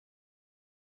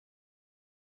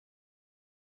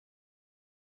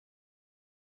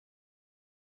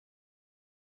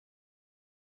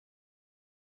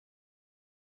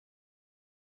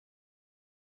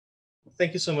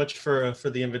Thank you so much for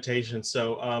the invitation.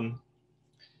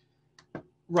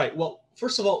 Right. Well,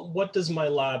 first of all, what does my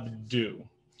lab do?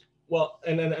 Well,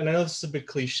 and I know this is a bit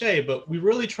cliche, but we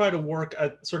really try to work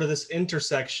at sort of this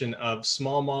intersection of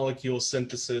small molecule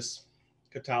synthesis,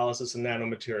 catalysis, and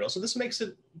nanomaterials. So this makes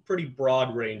it pretty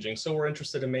broad ranging. So we're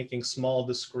interested in making small,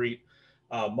 discrete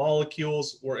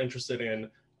molecules. We're interested in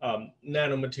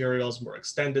nanomaterials, more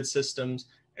extended systems,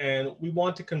 and we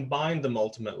want to combine them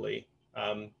ultimately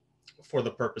for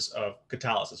the purpose of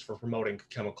catalysis, for promoting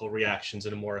chemical reactions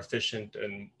in a more efficient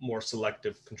and more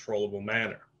selective, controllable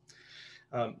manner.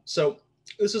 So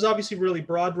this is obviously really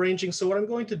broad ranging. So what I'm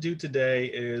going to do today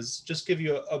is just give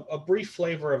you a brief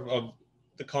flavor of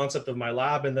the concept of my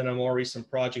lab and then a more recent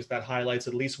project that highlights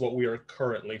at least what we are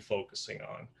currently focusing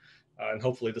on. And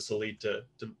hopefully this will lead to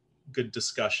good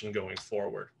discussion going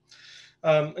forward.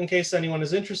 In case anyone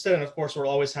is interested, and of course, we're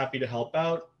always happy to help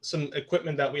out. Some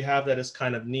equipment that we have that is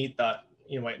kind of neat that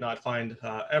you might not find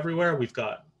everywhere. We've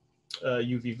got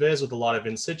UV vis with a lot of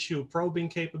in situ probing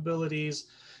capabilities.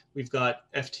 We've got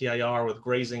FTIR with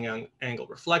grazing angle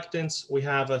reflectance. We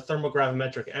have a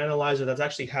thermogravimetric analyzer that's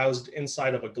actually housed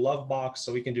inside of a glove box,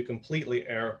 so we can do completely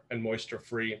air and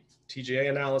moisture-free TGA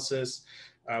analysis.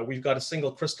 We've got a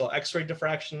single crystal X-ray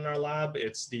diffraction in our lab.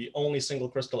 It's the only single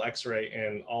crystal X-ray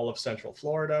in all of Central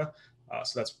Florida.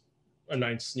 So that's a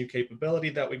nice new capability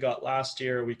that we got last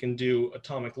year. We can do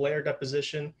atomic layer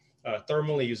deposition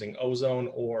thermally using ozone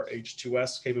or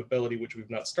H2S capability, which we've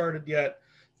not started yet.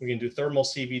 We can do thermal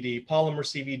CVD, polymer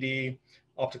CVD,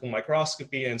 optical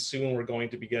microscopy, and soon we're going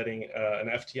to be getting an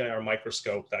FTIR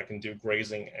microscope that can do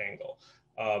grazing angle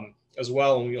as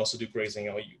well. And we also do grazing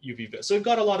UV vis. So we've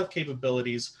got a lot of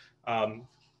capabilities,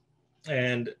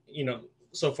 and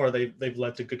so far they've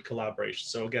led to good collaboration.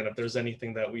 So again, if there's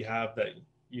anything that we have that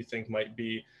you think might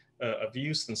be of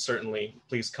use, then certainly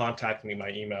please contact me. My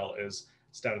email is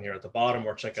down here at the bottom,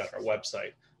 or check out our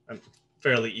website. I'm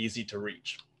fairly easy to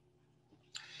reach.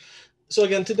 So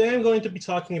again, today I'm going to be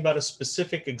talking about a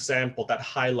specific example that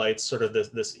highlights sort of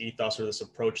this ethos or this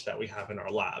approach that we have in our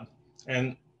lab.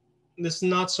 And this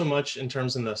not so much in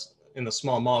terms in the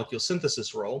small molecule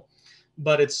synthesis role,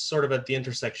 but it's sort of at the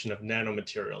intersection of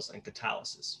nanomaterials and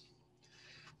catalysis.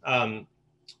 And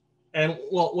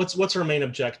well, what's our main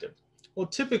objective? Well,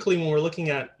 typically when we're looking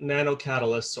at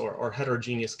nanocatalysts or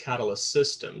heterogeneous catalyst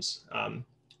systems,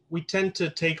 we tend to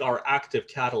take our active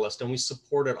catalyst and we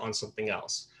support it on something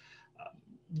else.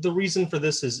 The reason for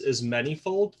this is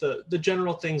manifold. The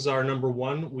general things are, number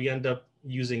one, we end up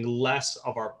using less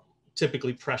of our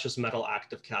typically precious metal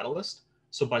active catalyst.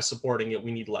 So by supporting it, we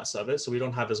need less of it. So we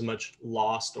don't have as much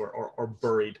lost or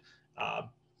buried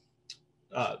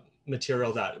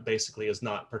material that basically is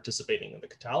not participating in the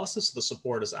catalysis. So the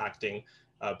support is acting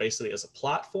basically as a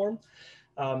platform.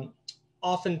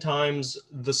 Oftentimes,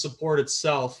 the support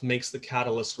itself makes the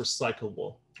catalyst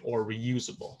recyclable or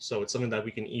reusable. So it's something that we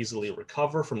can easily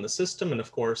recover from the system. And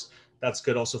of course, that's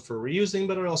good also for reusing,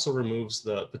 but it also removes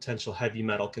the potential heavy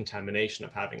metal contamination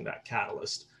of having that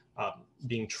catalyst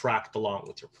being tracked along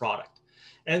with your product.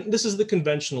 And this is the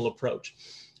conventional approach.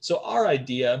 So our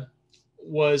idea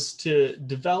was to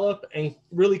develop and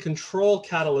really control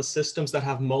catalyst systems that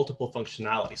have multiple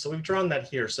functionality. So we've drawn that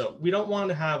here. So we don't want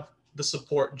to have the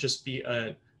support just be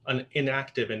an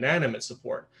inactive, inanimate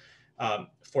support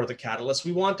for the catalyst.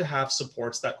 We want to have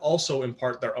supports that also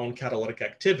impart their own catalytic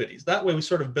activities. That way we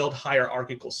sort of build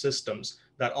hierarchical systems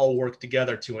that all work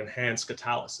together to enhance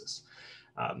catalysis.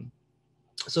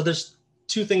 So there's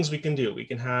two things we can do. We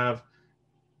can have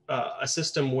a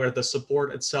system where the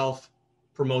support itself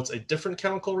promotes a different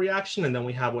chemical reaction, and then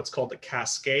we have what's called a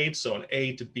cascade, so an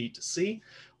A to B to C,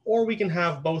 or we can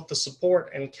have both the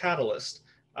support and catalyst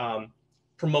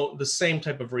promote the same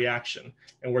type of reaction,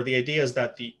 and where the idea is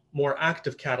that the more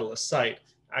active catalyst site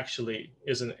actually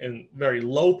is in very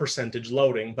low percentage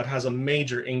loading, but has a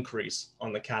major increase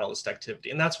on the catalyst activity.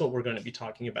 And that's what we're going to be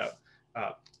talking about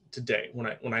today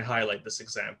when I highlight this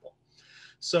example.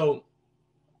 So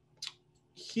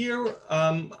here,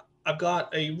 I've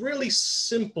got a really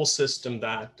simple system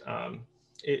that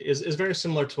is very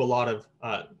similar to a lot of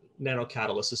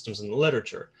nanocatalyst systems in the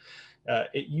literature.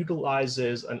 It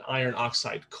utilizes an iron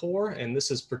oxide core, and this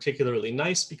is particularly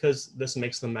nice because this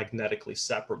makes them magnetically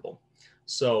separable.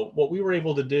 So what we were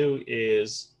able to do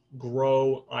is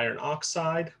grow iron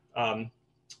oxide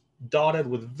dotted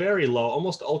with very low,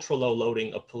 almost ultra low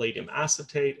loading of palladium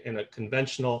acetate in a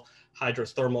conventional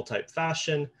hydrothermal type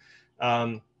fashion.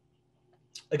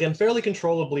 Again, fairly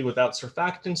controllably without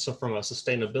surfactants. So from a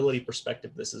sustainability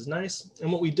perspective, this is nice.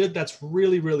 And what we did that's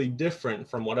really, really different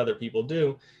from what other people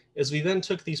do is we then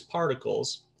took these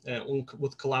particles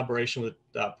with collaboration with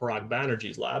Parag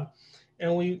Banerjee's lab.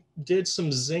 And we did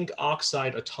some zinc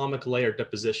oxide atomic layer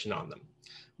deposition on them.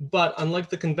 But unlike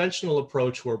the conventional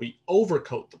approach where we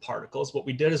overcoat the particles, what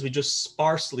we did is we just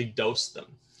sparsely dosed them.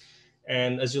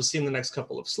 And as you'll see in the next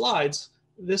couple of slides,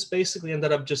 this basically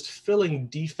ended up just filling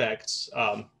defects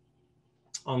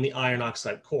on the iron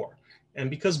oxide core.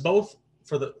 And because both,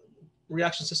 for the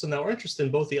reaction system that we're interested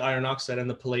in, both the iron oxide and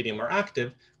the palladium are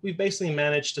active, we basically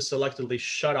managed to selectively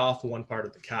shut off one part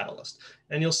of the catalyst.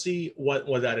 And you'll see what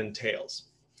that entails.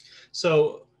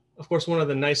 So, of course, one of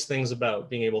the nice things about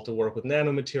being able to work with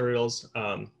nanomaterials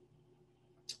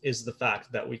is the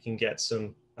fact that we can get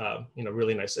some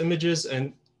really nice images.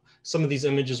 And some of these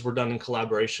images were done in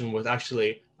collaboration with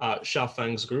actually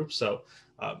Xiaofeng's group. So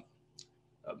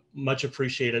much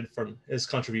appreciated from his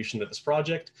contribution to this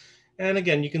project. And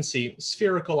again, you can see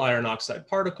spherical iron oxide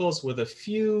particles with a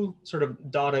few sort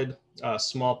of dotted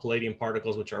small palladium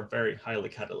particles, which are very highly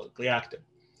catalytically active.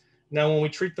 Now, when we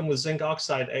treat them with zinc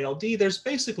oxide ALD, there's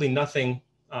basically nothing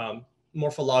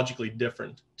morphologically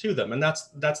different to them. And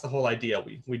that's the whole idea.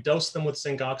 We dose them with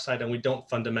zinc oxide and we don't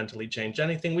fundamentally change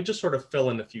anything. We just sort of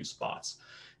fill in a few spots.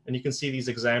 And you can see these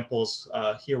examples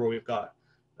here where we've got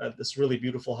this really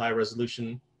beautiful high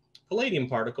resolution palladium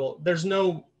particle. There's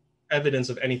no evidence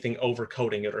of anything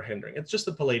overcoating it or hindering. It's just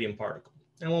a palladium particle.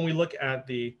 And when we look at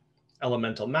the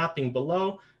elemental mapping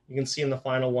below, you can see in the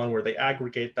final one where they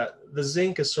aggregate that the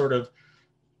zinc is sort of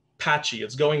patchy.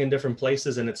 It's going in different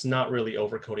places and it's not really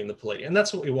overcoating the palladium. And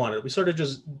that's what we wanted. We sort of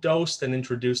just dosed and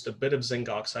introduced a bit of zinc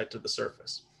oxide to the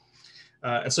surface.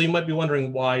 And so you might be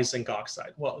wondering, why zinc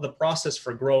oxide? Well, the process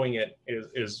for growing it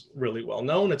is really well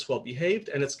known. It's well behaved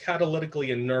and it's catalytically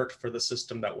inert for the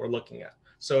system that we're looking at.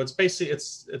 So it's basically,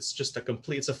 it's just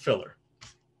it's a filler.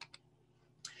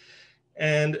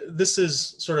 And this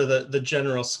is sort of the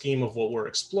general scheme of what we're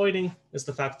exploiting, is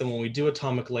the fact that when we do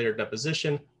atomic layer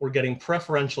deposition, we're getting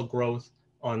preferential growth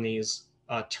on these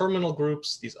terminal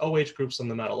groups, these OH groups on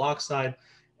the metal oxide,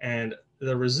 and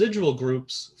the residual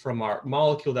groups from our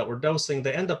molecule that we're dosing,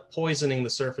 they end up poisoning the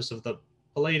surface of the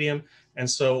palladium. And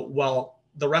so while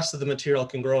the rest of the material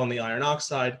can grow on the iron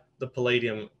oxide, the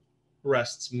palladium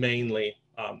rests mainly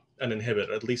an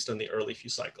inhibitor, at least in the early few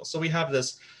cycles. So we have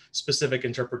this specific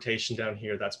interpretation down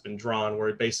here that's been drawn,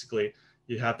 where basically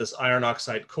you have this iron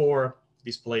oxide core,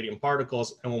 these palladium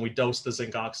particles, and when we dose the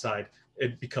zinc oxide,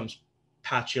 it becomes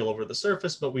patchy all over the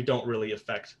surface, but we don't really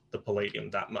affect the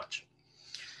palladium that much.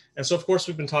 And so, of course,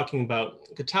 we've been talking about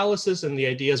catalysis, and the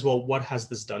idea is, well, what has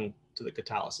this done to the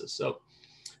catalysis? So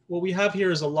what we have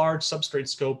here is a large substrate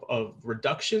scope of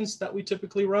reductions that we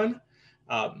typically run.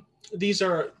 These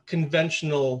are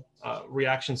conventional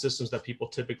reaction systems that people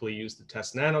typically use to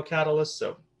test nanocatalysts.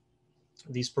 So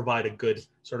these provide a good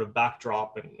sort of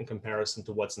backdrop in comparison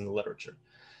to what's in the literature.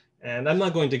 And I'm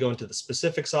not going to go into the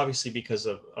specifics, obviously, because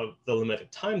of the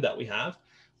limited time that we have,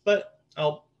 but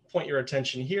I'll point your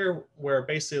attention here where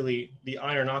basically the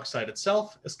iron oxide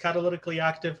itself is catalytically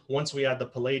active. Once we add the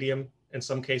palladium, in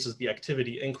some cases, the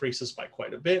activity increases by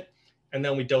quite a bit. And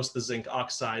then we dose the zinc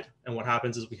oxide. And what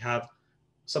happens is we have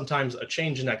sometimes a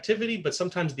change in activity, but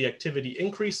sometimes the activity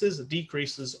increases,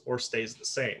 decreases, or stays the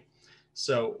same.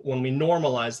 So when we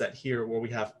normalize that here, where we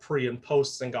have pre and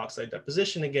post zinc oxide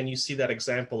deposition, again, you see that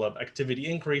example of activity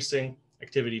increasing,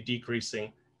 activity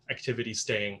decreasing, activity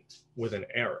staying with an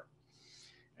error.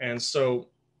 And so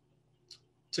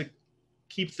to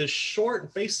keep this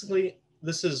short, basically,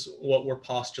 this is what we're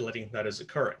postulating that is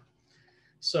occurring.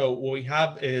 So what we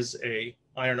have is a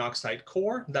iron oxide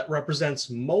core that represents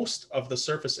most of the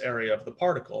surface area of the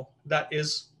particle that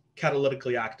is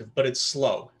catalytically active, but it's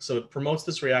slow. So it promotes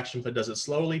this reaction, but does it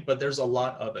slowly, but there's a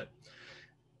lot of it.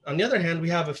 On the other hand, we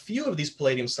have a few of these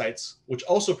palladium sites which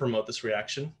also promote this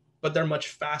reaction, but they're much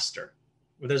faster.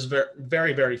 There's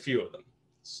very, very few of them,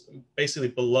 basically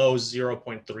below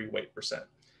 0.3 weight%.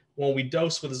 When we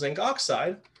dose with zinc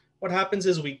oxide, what happens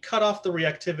is we cut off the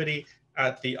reactivity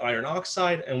at the iron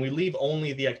oxide and we leave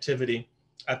only the activity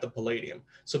at the palladium.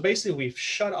 So basically we've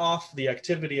shut off the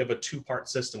activity of a two-part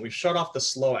system. We've shut off the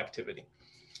slow activity.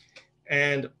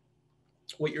 And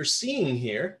what you're seeing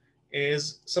here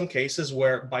is some cases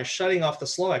where by shutting off the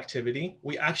slow activity,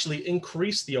 we actually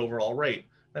increase the overall rate.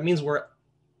 That means we're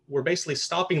basically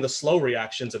stopping the slow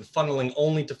reactions and funneling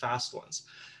only to fast ones.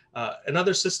 In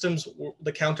other systems,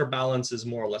 the counterbalance is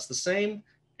more or less the same.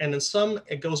 And in some,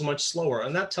 it goes much slower.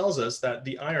 And that tells us that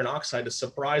the iron oxide is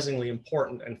surprisingly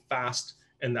important and fast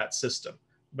in that system.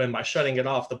 But by shutting it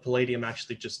off, the palladium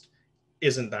actually just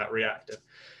isn't that reactive.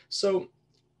 So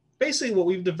basically what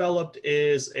we've developed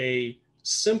is a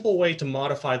simple way to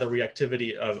modify the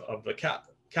reactivity of the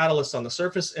catalysts on the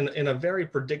surface in a very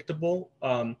predictable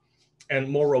and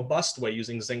more robust way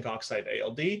using zinc oxide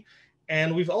ALD.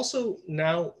 And we've also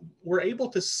we're able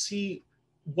to see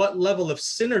what level of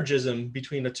synergism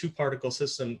between a two-particle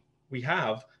system we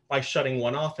have by shutting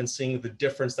one off and seeing the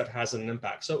difference that has an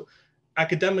impact. So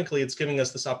academically, it's giving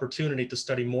us this opportunity to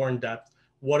study more in depth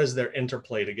what is their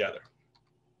interplay together.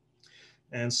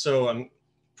 And so I'm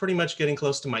pretty much getting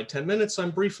close to my 10 minutes. So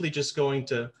I'm briefly just going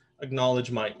to acknowledge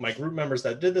my group members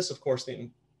that did this. Of course, the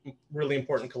really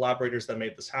important collaborators that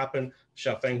made this happen,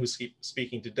 Xiaofeng, who's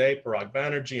speaking today, Parag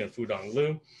Banerjee, and Fudong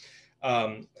Liu.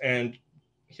 And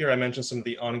here I mentioned some of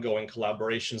the ongoing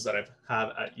collaborations that I've had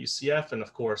at UCF. And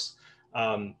of course,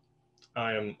 I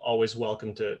am always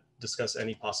welcome to discuss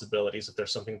any possibilities if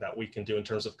there's something that we can do in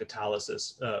terms of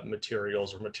catalysis,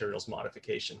 materials, or materials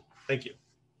modification. Thank you.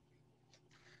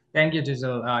 Thank you,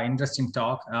 Titel. Interesting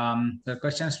talk. The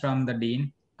questions from the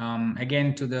Dean.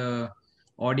 Again, to the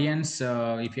audience,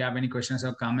 if you have any questions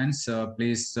or comments,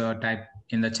 please type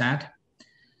in the chat.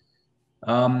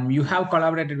 You have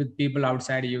collaborated with people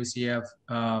outside UCF,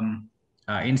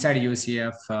 inside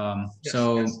UCF. Yes,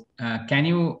 so yes. Can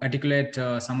you articulate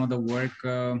some of the work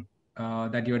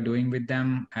that you're doing with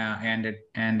them and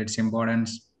its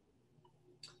importance?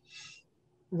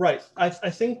 Right. I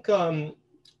think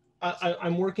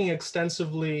I'm working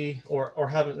extensively or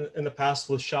have in the past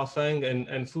with Xiaofeng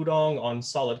and Fudong on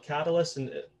solid catalysts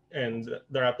and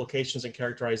their applications and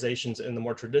characterizations in the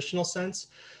more traditional sense.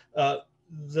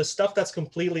 The stuff that's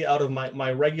completely out of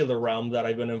my regular realm that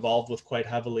I've been involved with quite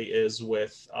heavily is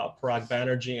with Parag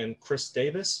Banerjee and Chris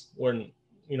Davis, when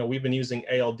we've been using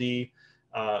ALD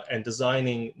and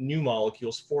designing new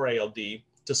molecules for ALD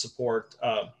to support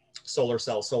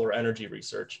solar energy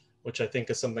research, which I think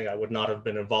is something I would not have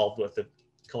been involved with if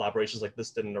collaborations like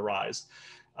this didn't arise.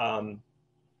 And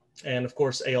of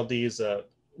course, ALD is a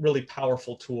really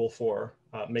powerful tool for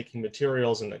making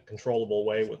materials in a controllable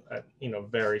way with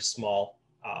very small,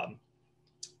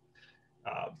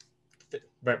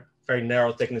 very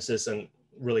narrow thicknesses and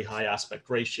really high aspect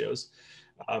ratios.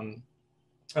 I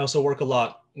also work a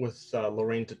lot with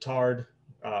Lorraine Tattard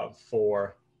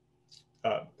for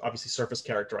obviously surface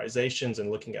characterizations and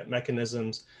looking at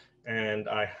mechanisms. And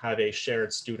I have a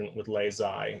shared student with Lei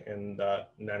Zai in the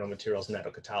nanomaterials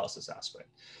nanocatalysis aspect.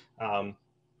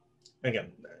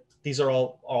 Again, these are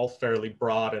all fairly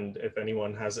broad, and if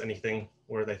anyone has anything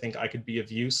where they think I could be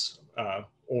of use,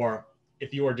 or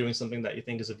if you are doing something that you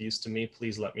think is of use to me,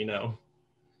 please let me know.